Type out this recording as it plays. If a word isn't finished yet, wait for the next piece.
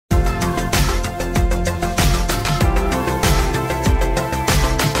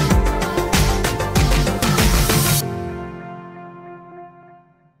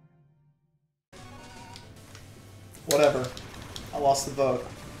lost the vote.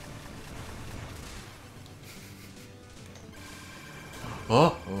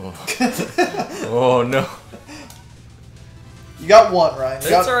 Oh, oh. Oh no. You got one, Ryan.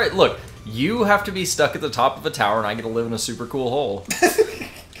 That's alright. Look, you have to be stuck at the top of a tower and I get to live in a super cool hole.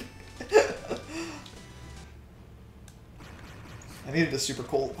 I needed a super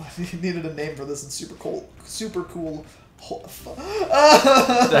cool. I needed a name for this and super cool. Super cool.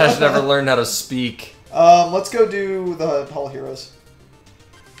 Dash never learned how to speak. Let's go do the Hall of Heroes.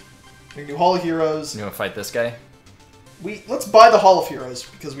 We can do Hall of Heroes. You want to fight this guy? Let's buy the Hall of Heroes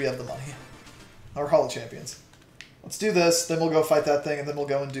because we have the money. Or Hall of Champions. Let's do this, then we'll go fight that thing, and then we'll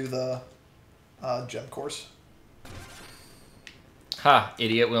go and do the gem course. Ha,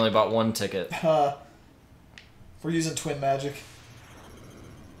 idiot, we only bought one ticket. We're using twin magic.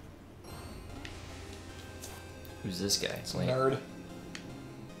 Who's this guy? It's like... Nerd.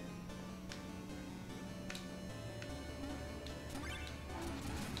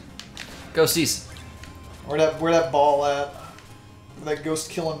 Go cease. Where that ball at? Where that ghost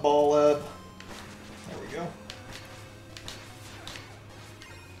killing ball at? There we go.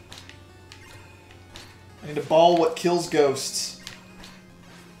 I need a ball what kills ghosts.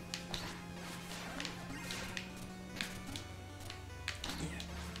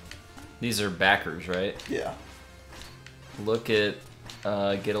 These are backers, right? Yeah. Look at,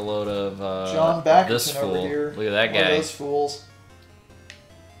 get a load of John Backerton this fool. over here. Look at that One guy. of those fools.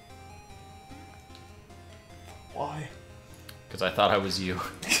 Why? Because I thought I was you.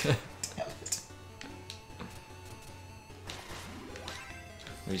 Damn it.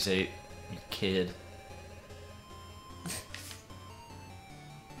 What do you say, you kid?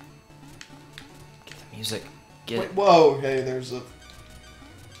 Get the music. Get Wait, it. whoa, hey, there's a...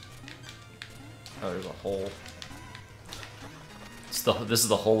 Oh, there's a hole. This is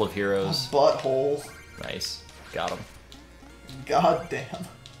the hole of heroes. butthole. Nice. Got him. God damn.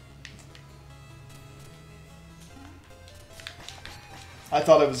 I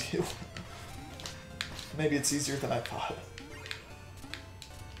thought it was you. Maybe it's easier than I thought.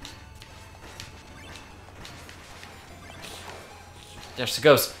 There's the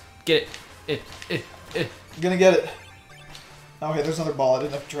ghost. Get it. I'm gonna get it. Oh, hey, there's another ball. I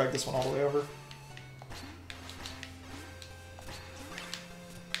didn't have to drag this one all the way over.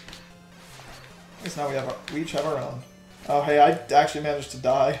 I guess now we each have our own. Oh, hey, I actually managed to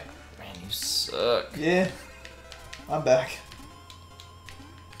die. Man, you suck. Yeah. I'm back.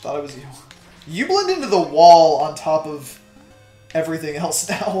 Thought it was you. You blend into the wall on top of everything else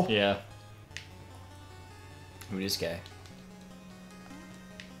now. Yeah. Who's this guy?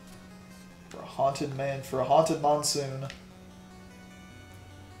 For a haunted man, for a haunted monsoon.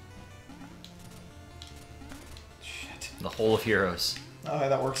 Shit. The hole of heroes. Oh, hey,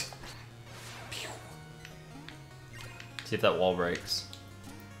 that works. See if that wall breaks.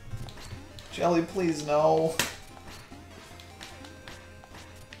 Jelly, please, no.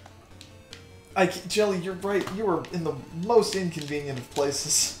 Jelly, you're right. You are in the most inconvenient of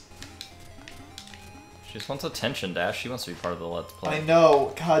places. She just wants attention, Dash. She wants to be part of the Let's Play. I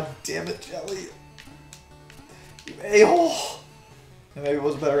know. God damn it, Jelly. You a-hole. And maybe it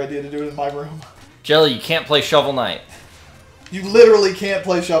was a better idea to do it in my room. Jelly, you can't play Shovel Knight. You literally can't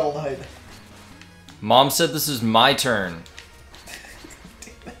play Shovel Knight. Mom said this is my turn.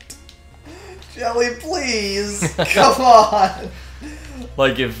 Damn it. Jelly, please. Come on.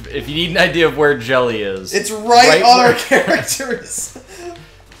 Like, if you need an idea of where Jelly is... It's right on our characters.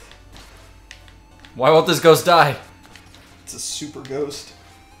 Why won't this ghost die? It's a super ghost.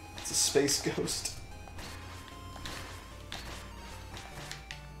 It's a space ghost.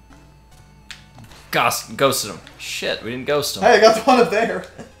 Ghosted him. Shit, we didn't ghost him. Hey, I got the one up there.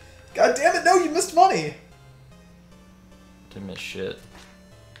 God damn it, no, you missed money. Didn't miss shit.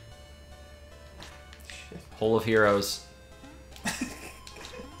 Shit. Hole of heroes.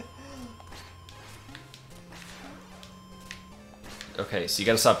 Okay, so you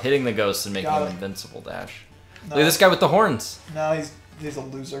gotta stop hitting the ghosts and making Got him him. invincible, Dash. No. Look at this guy with the horns. No, he's a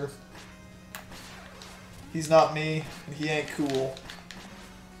loser. He's not me, and he ain't cool.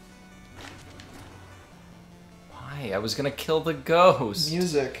 Why? I was gonna kill the ghost.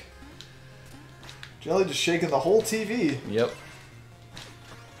 Music. Jelly just shaking the whole TV. Yep.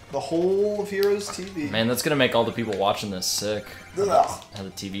 The whole of Heroes TV. Man, that's gonna make all the people watching this sick. Ugh. How the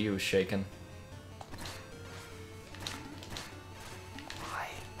TV was shaking. Why?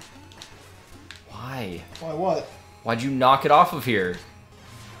 Why? Why what? Why'd you knock it off of here?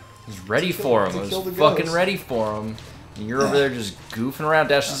 I was ready for him. I kill was the fucking ghost. ready for him. And you're over there just goofing around.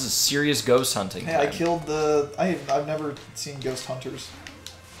 Dash, this is serious ghost hunting. Hey, I time. killed the... I've never seen Ghost Hunters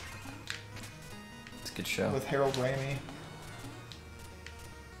It's a good show. with Harold Ramey.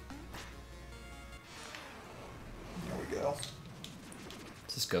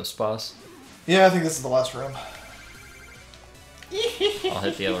 Is this Ghost Boss? Yeah, I think this is the last room. I'll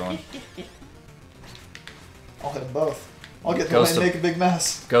hit the other one. I'll hit them both. I'll get in the way and make a big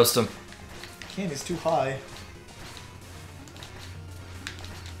mess. Ghost him. Candy's too high.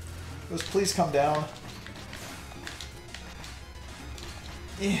 Ghost, please come down.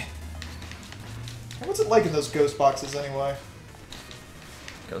 Eh. What's it like in those ghost boxes anyway?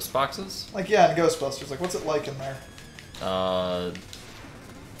 Ghost boxes? Like, yeah, in Ghostbusters. Like, what's it like in there?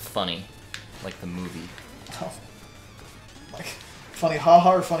 Funny. Like the movie. Oh. Like, funny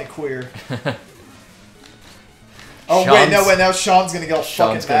haha or funny queer? Oh, wait, now Sean's gonna get all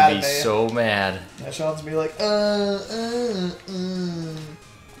fucking mad at me. Sean's gonna be so mad. Yeah, Sean's gonna be like,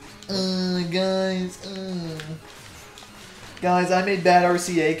 guys, Guys, I made bad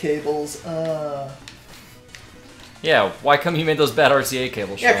RCA cables, Yeah, why come you made those bad RCA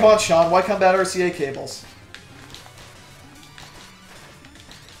cables, Sean? Yeah, come on, Sean, why come bad RCA cables?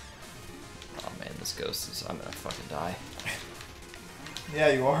 Oh man, this ghost is... I'm gonna fucking die. Yeah,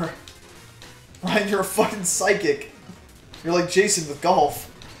 you are. Ryan, you're a fucking psychic. You're like Jason with golf.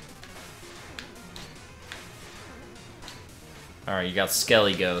 Alright, you got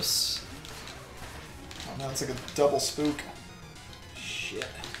Skelly Ghosts. Oh man, it's like a double spook. Shit.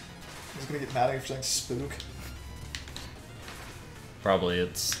 He's gonna get mad at me for saying spook. Probably,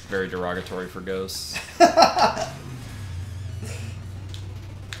 it's very derogatory for ghosts.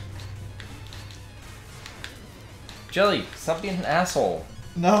 Jelly, stop being an asshole.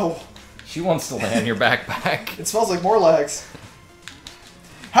 No. She wants to land your backpack. It smells like Morlax.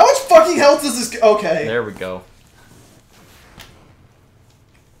 How much fucking health does this... Okay. There we go.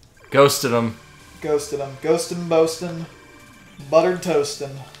 Ghosted him. Ghosted him. Ghosted and boastin'. Buttered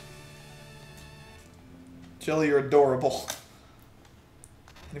toastin'. Jelly, you're adorable.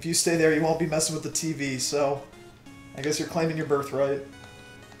 And if you stay there, you won't be messing with the TV, so... I guess you're claiming your birthright.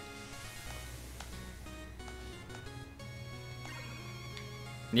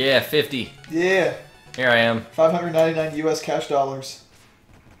 Yeah, 50. Yeah. Here I am. 599 US cash dollars.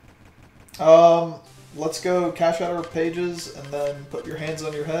 Let's go cash out our pages and then put your hands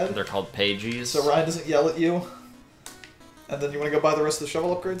on your head. They're called pages. So Ryan doesn't yell at you. And then you want to go buy the rest of the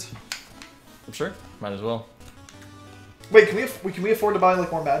shovel upgrades? I'm sure. Might as well. Wait, can we afford to buy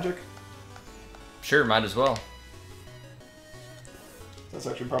like more magic? Sure, might as well. That's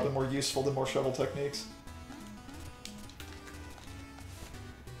actually probably more useful than more shovel techniques.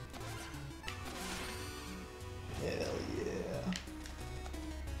 Hell yeah.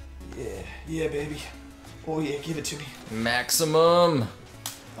 Yeah, yeah, baby. Oh yeah, give it to me. Maximum.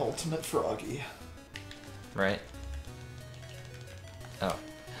 Ultimate Froggy. Right. Oh.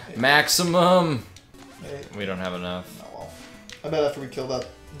 Hey. Maximum. Hey. We don't have enough. Oh well. I bet after we kill that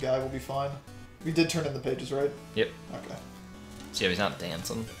guy, we'll be fine. We did turn in the pages, right? Yep. Okay. See how he's not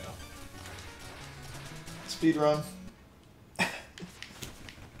dancing. Yeah. Speed run.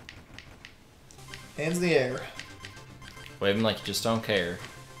 Hands in the air. Waving like you just don't care.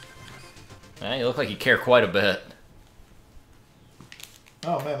 Eh, you look like you care quite a bit.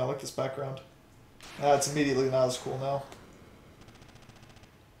 Oh man, I like this background. Ah, it's immediately not as cool now.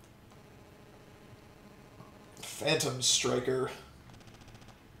 Phantom Striker.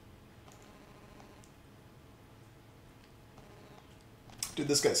 Dude,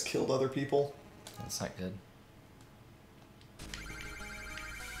 this guy's killed other people. That's not good.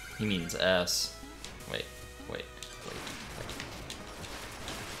 He means S. Wait.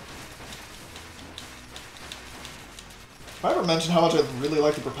 Have I ever mentioned how much I really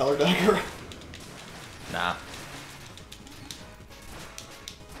like the propeller dagger? Nah.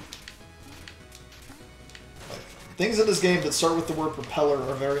 Like, things in this game that start with the word propeller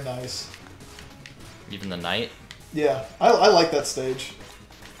are very nice. Even the night? Yeah, I like that stage.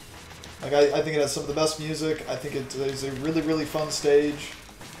 Like, I think it has some of the best music. I think it is a really, really fun stage.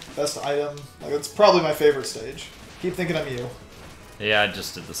 Best item. Like, it's probably my favorite stage. Keep thinking I'm you. Yeah, I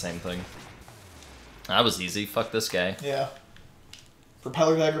just did the same thing. That was easy. Fuck this guy. Yeah.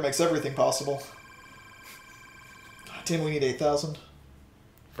 Propeller dagger makes everything possible. God damn, we need 8,000.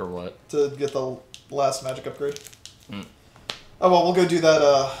 For what? To get the last magic upgrade. Mm. Oh well, we'll go do that,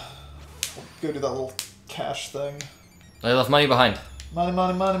 we'll go do that little cash thing. I left money behind. Money,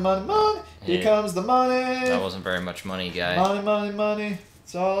 money, money, money, money! Here Yeah. comes the money! That wasn't very much money, guy. Money, money, money.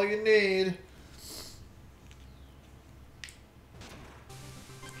 It's all you need.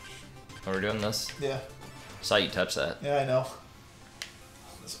 Are we doing this? Yeah. Saw you touch that. Yeah, I know.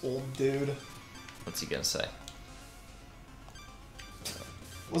 This old dude. What's he gonna say?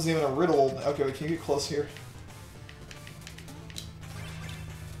 Wasn't even a riddle. Okay, wait, can you get close here?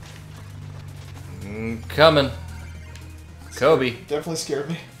 Coming. Kobe. Definitely scared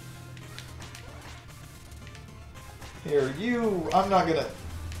me. Here, you... I'm not gonna...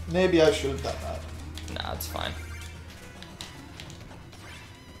 Maybe I should have done that. Nah, it's fine.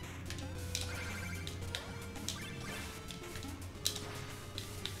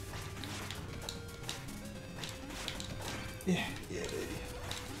 Yeah, baby.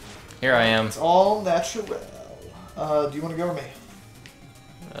 Here I am. It's all natural. Do you want to go or me?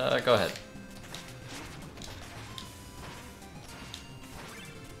 Go ahead.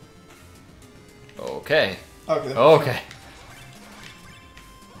 Okay. Okay. Okay.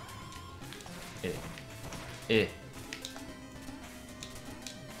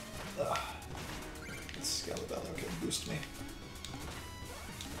 Skeleton, okay, boost me.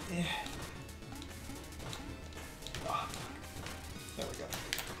 Yeah. There we go.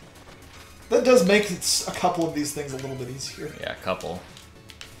 That does make a couple of these things a little bit easier. Yeah, a couple.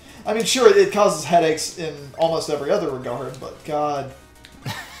 I mean, sure, it causes headaches in almost every other regard, but God.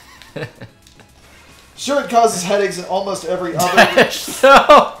 Sure, it causes headaches in almost every other... So...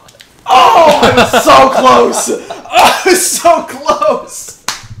 Oh, I was so close! I was so close!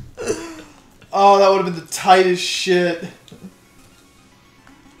 Oh, that would have been the tightest shit.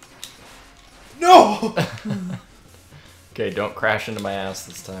 No! Okay, don't crash into my ass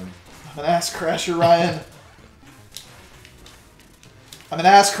this time. I'm an ass crasher, Ryan. I'm an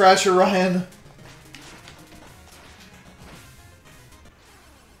ass crasher, Ryan.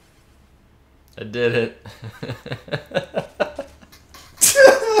 I did it.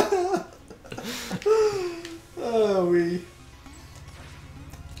 Oh, we...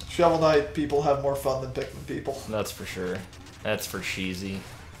 Shovel Knight people have more fun than Pikmin people. That's for sure. That's for cheesy.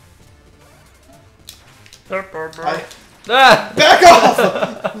 Ah! Back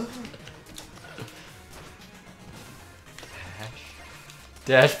off!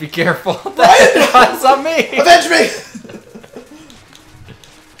 Dash, be careful. That's on me! Avenge me!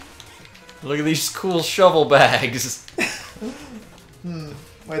 Look at these cool shovel bags.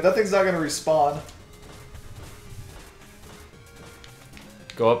 Wait, that thing's not gonna respawn.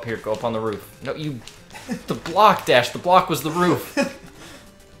 Go up here, go up on the roof. No, you... The block, Dash, the block was the roof.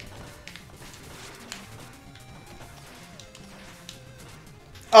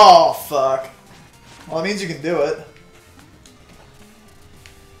 Oh, fuck. Well, it means you can do it.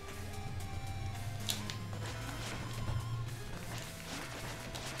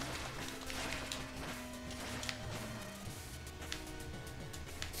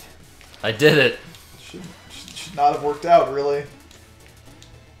 I did it. Should not have worked out, really.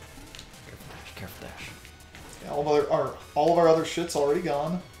 Careful, Dash. Yeah, all of our other shit's already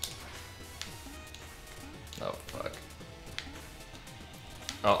gone. Oh, fuck.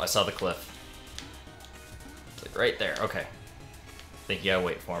 Oh, I saw the cliff. It's like right there. Okay. I think you gotta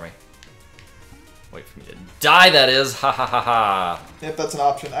wait for me. Wait for me to die, that is. Ha ha ha ha. If that's an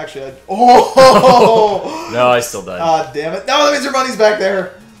option. Actually, I... Oh! No, I still died. Ah, damn it. No, that means your money's back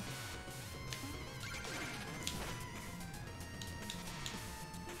there.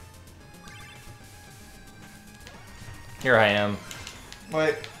 Here I am.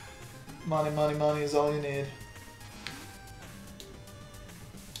 Wait. Money, money, money is all you need.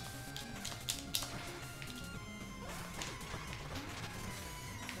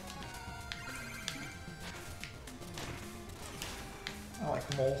 I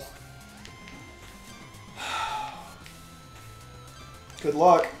like mole. Good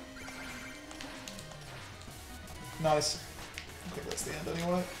luck. Nice. I think that's the end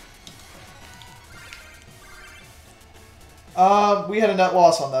anyway. We had a net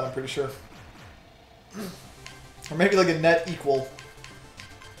loss on that, I'm pretty sure. Or maybe like a net equal.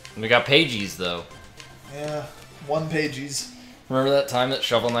 We got pages, though. Yeah, 1 pages. Remember that time that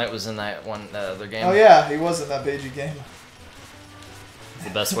Shovel Knight was in that other game? Oh yeah, he was in that pagey game. The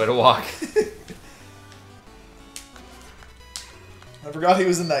best way to walk. I forgot he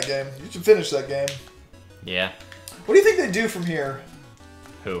was in that game. You should finish that game. Yeah. What do you think they do from here?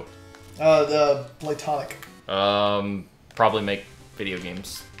 Who? The Platonic. Probably make video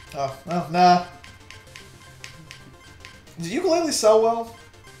games. Oh, well, nah. Did ukulele sell well?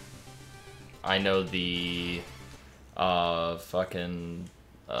 I know the, the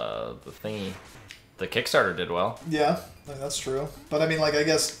thingy, the Kickstarter did well. Yeah, I mean, that's true. But I mean, like, I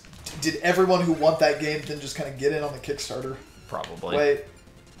guess, did everyone who want that game then just kind of get in on the Kickstarter? Probably. Wait.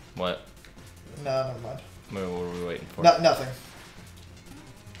 What? No, never mind. What are we waiting for? Nothing.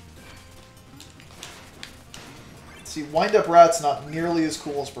 See, wind-up rat's not nearly as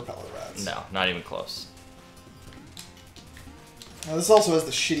cool as propeller rats. No, not even close. Now, this also has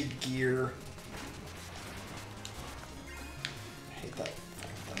the shitty gear. I hate that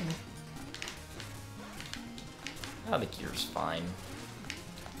thing. Oh, the gear's fine.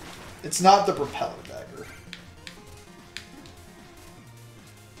 It's not the propeller dagger.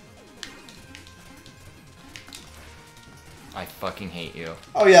 I fucking hate you.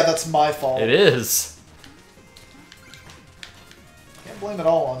 Oh yeah, that's my fault. It is. Can't blame it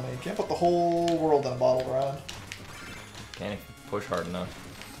all on me. Can't put the whole world in a bottle, Ryan. Can't push hard enough.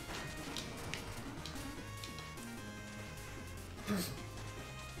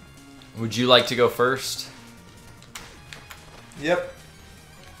 Would you like to go first? Yep.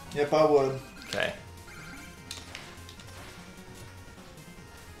 Yep, I would. Okay.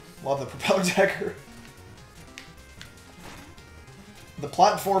 Love the propeller dagger. The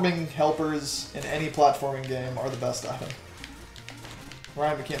platforming helpers in any platforming game are the best item.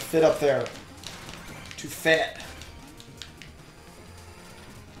 Ryan, we can't fit up there. Too fat.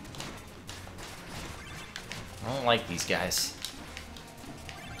 I don't like these guys.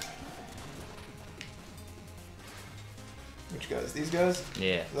 Which guys? These guys?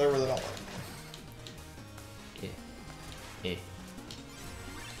 Yeah. I really don't like them. Eh. Eh.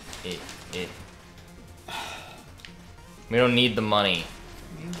 Eh. Eh. We don't need the money.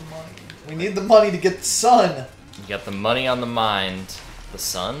 We need the money. We need the money to get the sun. You got the money on the mind. The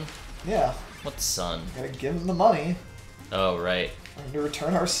sun? Yeah. What sun? Gotta give them the money. Oh, right. We're going to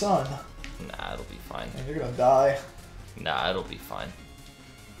return our son. Nah, it'll be fine. And you're gonna die. Nah, it'll be fine.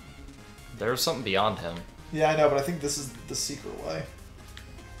 There's something beyond him. Yeah, I know, but I think this is the secret way.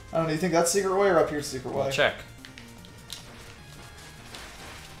 I don't know, do you think that's secret way or up here's secret way? We'll check.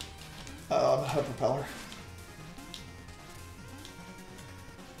 A propeller.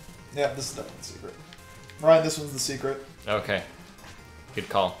 Yeah, this is definitely the secret. Ryan, this one's the secret. Okay. Good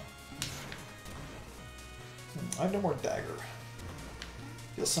call. I have no more dagger.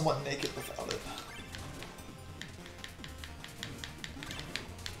 Feel somewhat naked without it.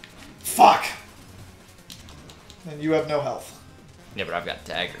 Fuck! And you have no health. Yeah, but I've got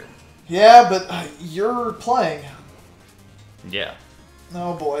dagger. Yeah, but you're playing. Yeah.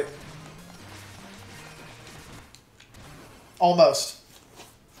 Oh boy. Almost.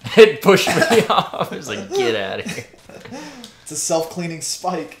 It pushed me off. I was like, get out of here. It's a self-cleaning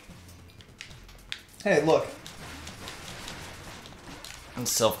spike. Hey, look.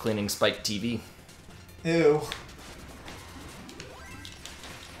 Self-cleaning spike TV. Ew.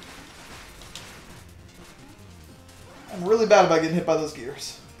 I'm really bad about getting hit by those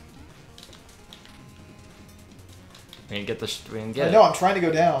gears. We didn't get the. We didn't get I it. know, I'm trying to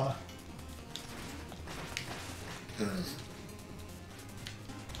go down.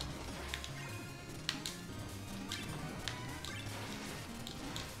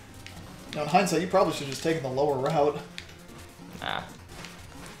 Now, in hindsight, you probably should have just taken the lower route. Nah.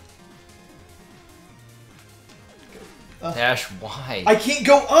 Dash, why? I can't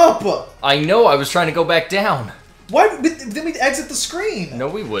go up! I know, I was trying to go back down. Why? But then we'd exit the screen. No,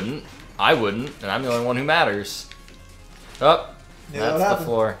 we wouldn't. I wouldn't, and I'm the only one who matters. Oh, Yeah, that's the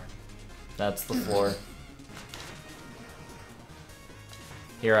floor. That's the floor.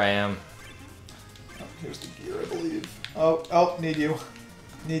 Here I am. Oh, here's the gear, I believe. Oh, need you.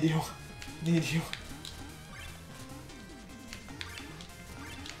 Need you. Need you.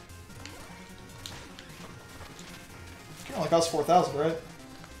 It only costs 4,000, right?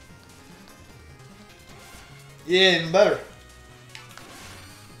 Yeah, even better.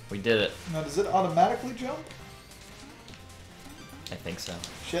 We did it. Now, does it automatically jump? I think so.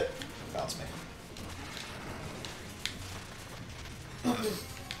 Shit. Bounce me.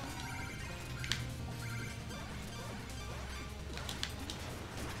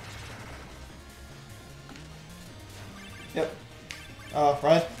 Yep.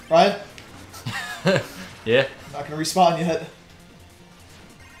 Ryan? Ryan? Yeah. I'm not gonna respawn yet.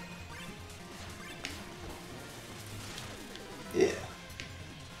 Yeah.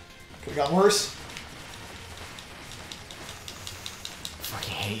 Could've gotten worse.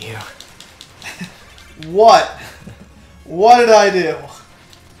 Fucking hate you. What? What did I do?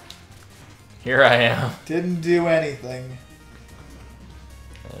 Here I am. Didn't do anything.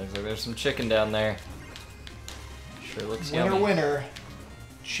 Looks like there's some chicken down there. Sure looks yummy. Winner.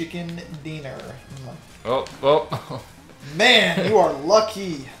 Chicken dinner. Oh, oh. Man, you are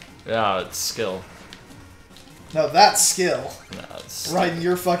lucky. Yeah, it's skill. No, that's skill. No, it's Riding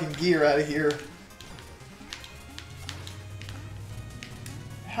your fucking gear out of here.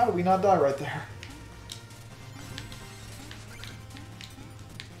 How do we not die right there?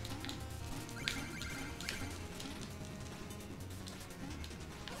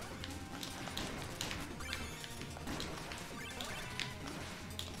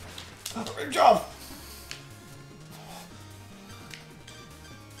 Oh, great job!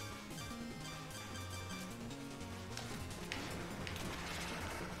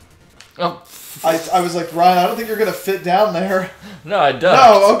 Oh. I was like, Ryan, I don't think you're gonna fit down there. No, I ducked.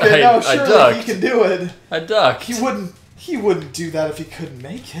 No, okay, no, I surely ducked. he can do it. I ducked. He wouldn't do that if he couldn't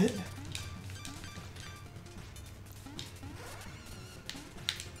make it.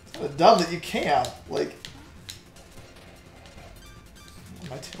 It's kind of dumb that you can't. Like,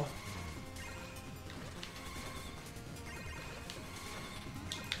 what am I doing?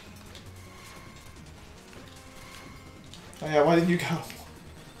 Oh yeah, why didn't you go?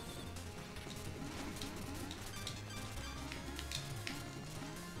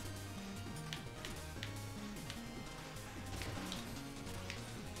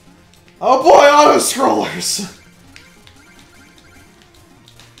 Oh boy, auto scrollers!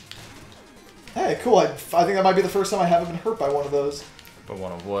 Hey, cool. I think that might be the first time I haven't been hurt by one of those. But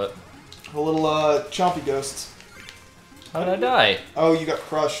one of what? The little chompy ghosts. How did I die? Oh, you got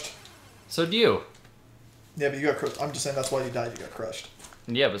crushed. So did you. Yeah, but you got crushed. I'm just saying that's why you died. You got crushed.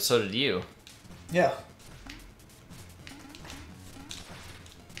 Yeah, but so did you. Yeah.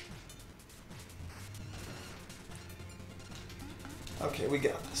 Okay, we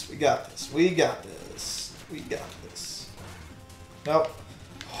got this. We got this. We got this. We got this. Nope.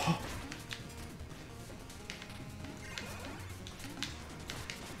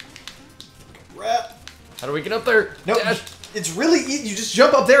 Rat. How do we get up there? Nope. Dash. It's really easy. You just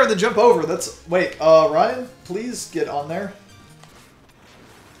jump up there and then jump over. That's... Wait, Ryan, please get on there.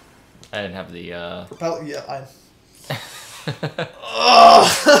 I didn't have the, Propel... Yeah, I...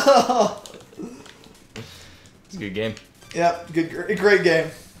 It's a good game. Yeah, great game.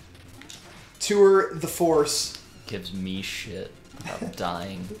 Tour the Force. Gives me shit about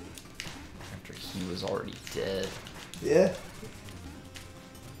dying after he was already dead. Yeah.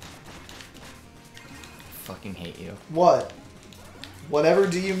 Fucking hate you. What? Whatever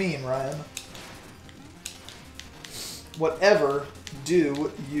do you mean, Ryan? Whatever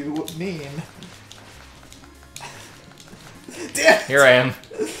do you mean? Damn it! Here I am.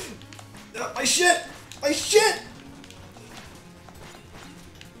 My shit! My shit!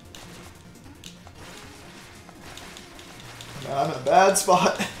 Man, I'm in a bad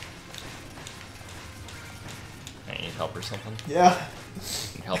spot. I need help or something? Yeah.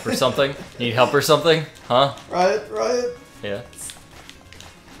 Need help or something? Need help or something? Huh? Right? Yeah.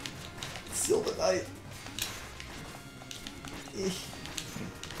 Seal the night.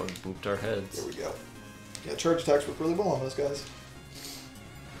 Fucking booped our heads. There we go. Yeah, charge attacks work really well on those guys.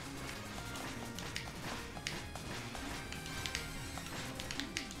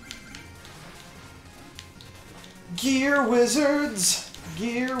 Gear wizards!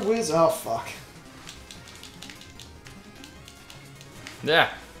 Gear wiz... Oh, fuck. Yeah.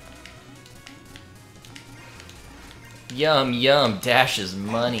 Yum, yum, Dash's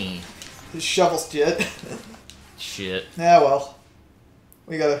money. His shovel's shit. Shit. Yeah, well.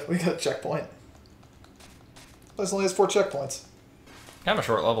 We got a checkpoint. This only has 4 checkpoints. Kind of a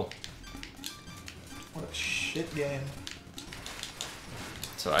short level. What a shit game.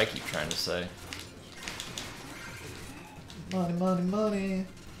 That's what I keep trying to say. Money, money, money.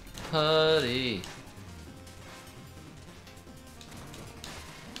 Putty.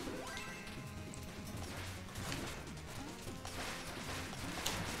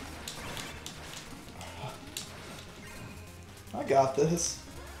 I got this.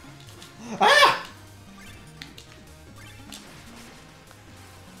 Ah!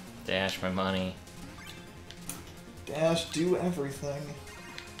 Dash my money. Dash, do everything.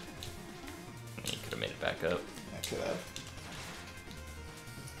 You could have made it back up. I could have.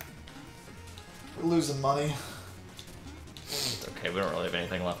 We're losing money. It's okay, we don't really have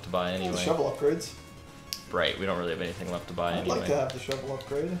anything left to buy The anyway. shovel upgrades. Right, we don't really have anything left to buy I'd anyway. like to have the shovel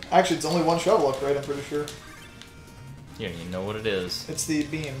upgrade. Actually, it's only one shovel upgrade, I'm pretty sure. You don't even know what it is. It's the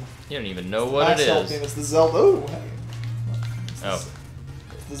beam. You don't even know what Max it health is. beam. It's the Zelda. Oh, hey. It's Oh.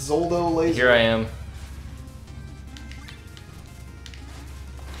 the Zoldo laser. Here I am.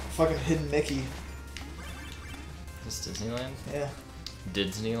 Fucking hidden Mickey. Is this Disneyland? Yeah.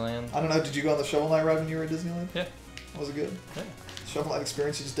 Disneyland? I don't know. Did you go on the Shovel Knight ride when you were at Disneyland? Yeah. Was it good? Yeah. Shovel Knight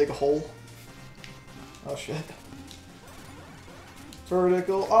experience. You just dig a hole. Oh shit.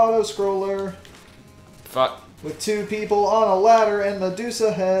 Vertical auto scroller Fuck. with 2 people on a ladder and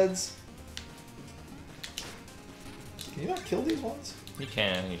Medusa heads. Can you not kill these ones? You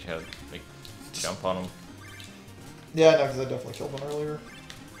can. You just have like jump on them. Yeah, no, because I definitely killed them earlier.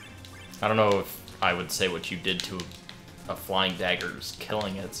 I don't know if I would say what you did to a flying dagger is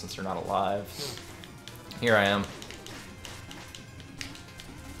killing it since they're not alive. Here I am.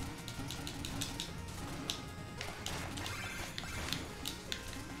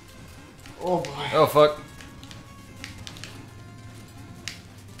 Oh boy. Oh fuck.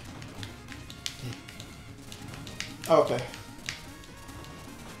 Okay.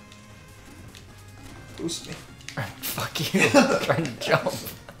 Boost me. Fuck you. I'm trying to jump.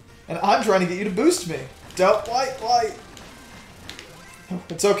 And I'm trying to get you to boost me. Don't. Why?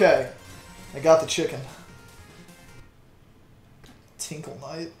 It's okay. I got the chicken. Tinkle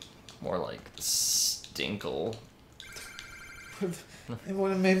Knight. More like Stinkle. It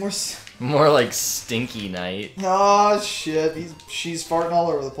would have made more sense. More like Stinky Night. Oh shit, she's farting all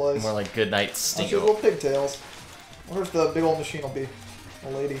over the place. More like Good Night Oh, Stinkle. she has little pigtails. I wonder if the big old machine will be a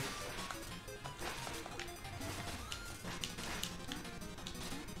lady.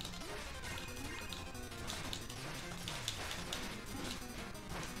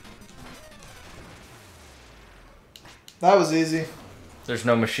 That was easy. There's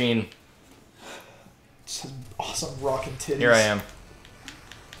no machine. Just awesome rockin' titties. Here I am.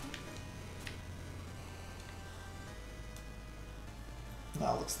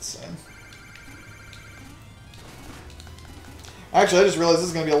 Nah, it looks the same. Actually, I just realized this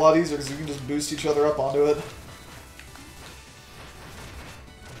is going to be a lot easier because you can just boost each other up onto it.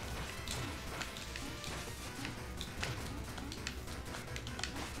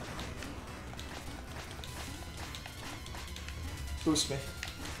 Boost me.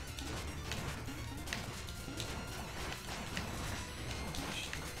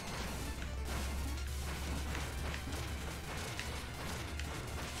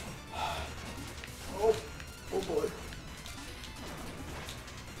 Oh boy.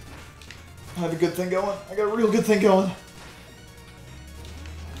 I have a good thing going. I got a real good thing going.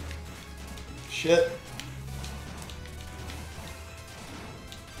 Shit.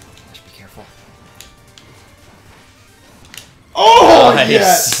 Just be careful. Oh, Nice.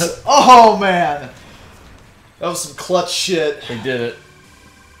 yes! Oh, man! That was some clutch shit. We did it.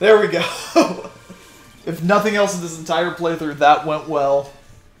 There we go. If nothing else in this entire playthrough, that went well.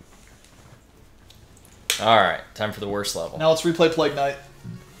 Alright, time for the worst level. Now let's replay Plague Knight.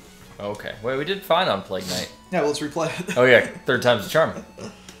 Okay. Wait, we did fine on Plague Knight. Yeah, let's replay it. Oh yeah, third time's the charm.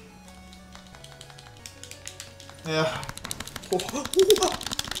 Yeah.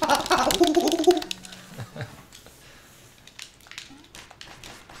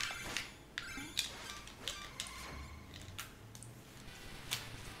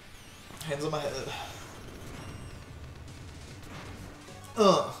 Hands on my head.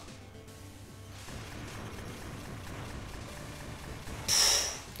 Ugh.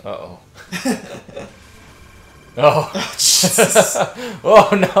 Uh-oh. Oh. Oh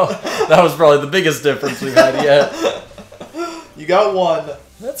no. That was probably the biggest difference we've had yet. You got one.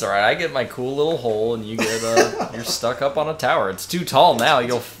 That's alright. I get my cool little hole and you get, you're stuck up on a tower. It's too tall now.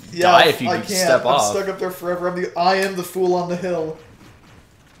 You'll die if you I can't. step I'm off. stuck up there forever. I am the fool on the hill.